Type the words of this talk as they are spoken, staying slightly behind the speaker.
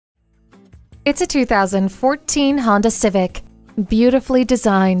It's a 2014 Honda Civic. Beautifully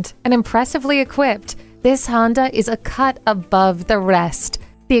designed and impressively equipped, this Honda is a cut above the rest.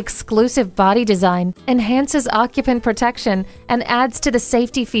 The exclusive body design enhances occupant protection and adds to the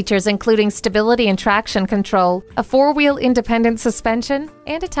safety features including stability and traction control, a four-wheel independent suspension,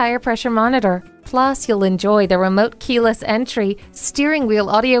 and a tire pressure monitor. Plus, you'll enjoy the remote keyless entry, steering wheel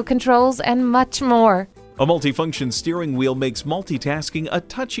audio controls, and much more. A multifunction steering wheel makes multitasking a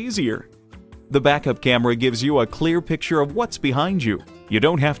touch easier. The backup camera gives you a clear picture of what's behind you. You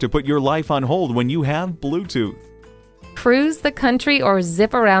don't have to put your life on hold when you have Bluetooth. Cruise the country or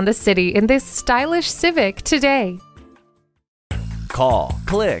zip around the city in this stylish Civic today. Call,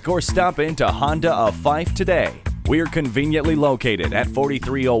 click, or stop into Honda of Fife today. We're conveniently located at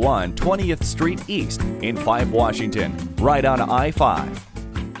 4301 20th Street East in Fife, Washington, right on I-5.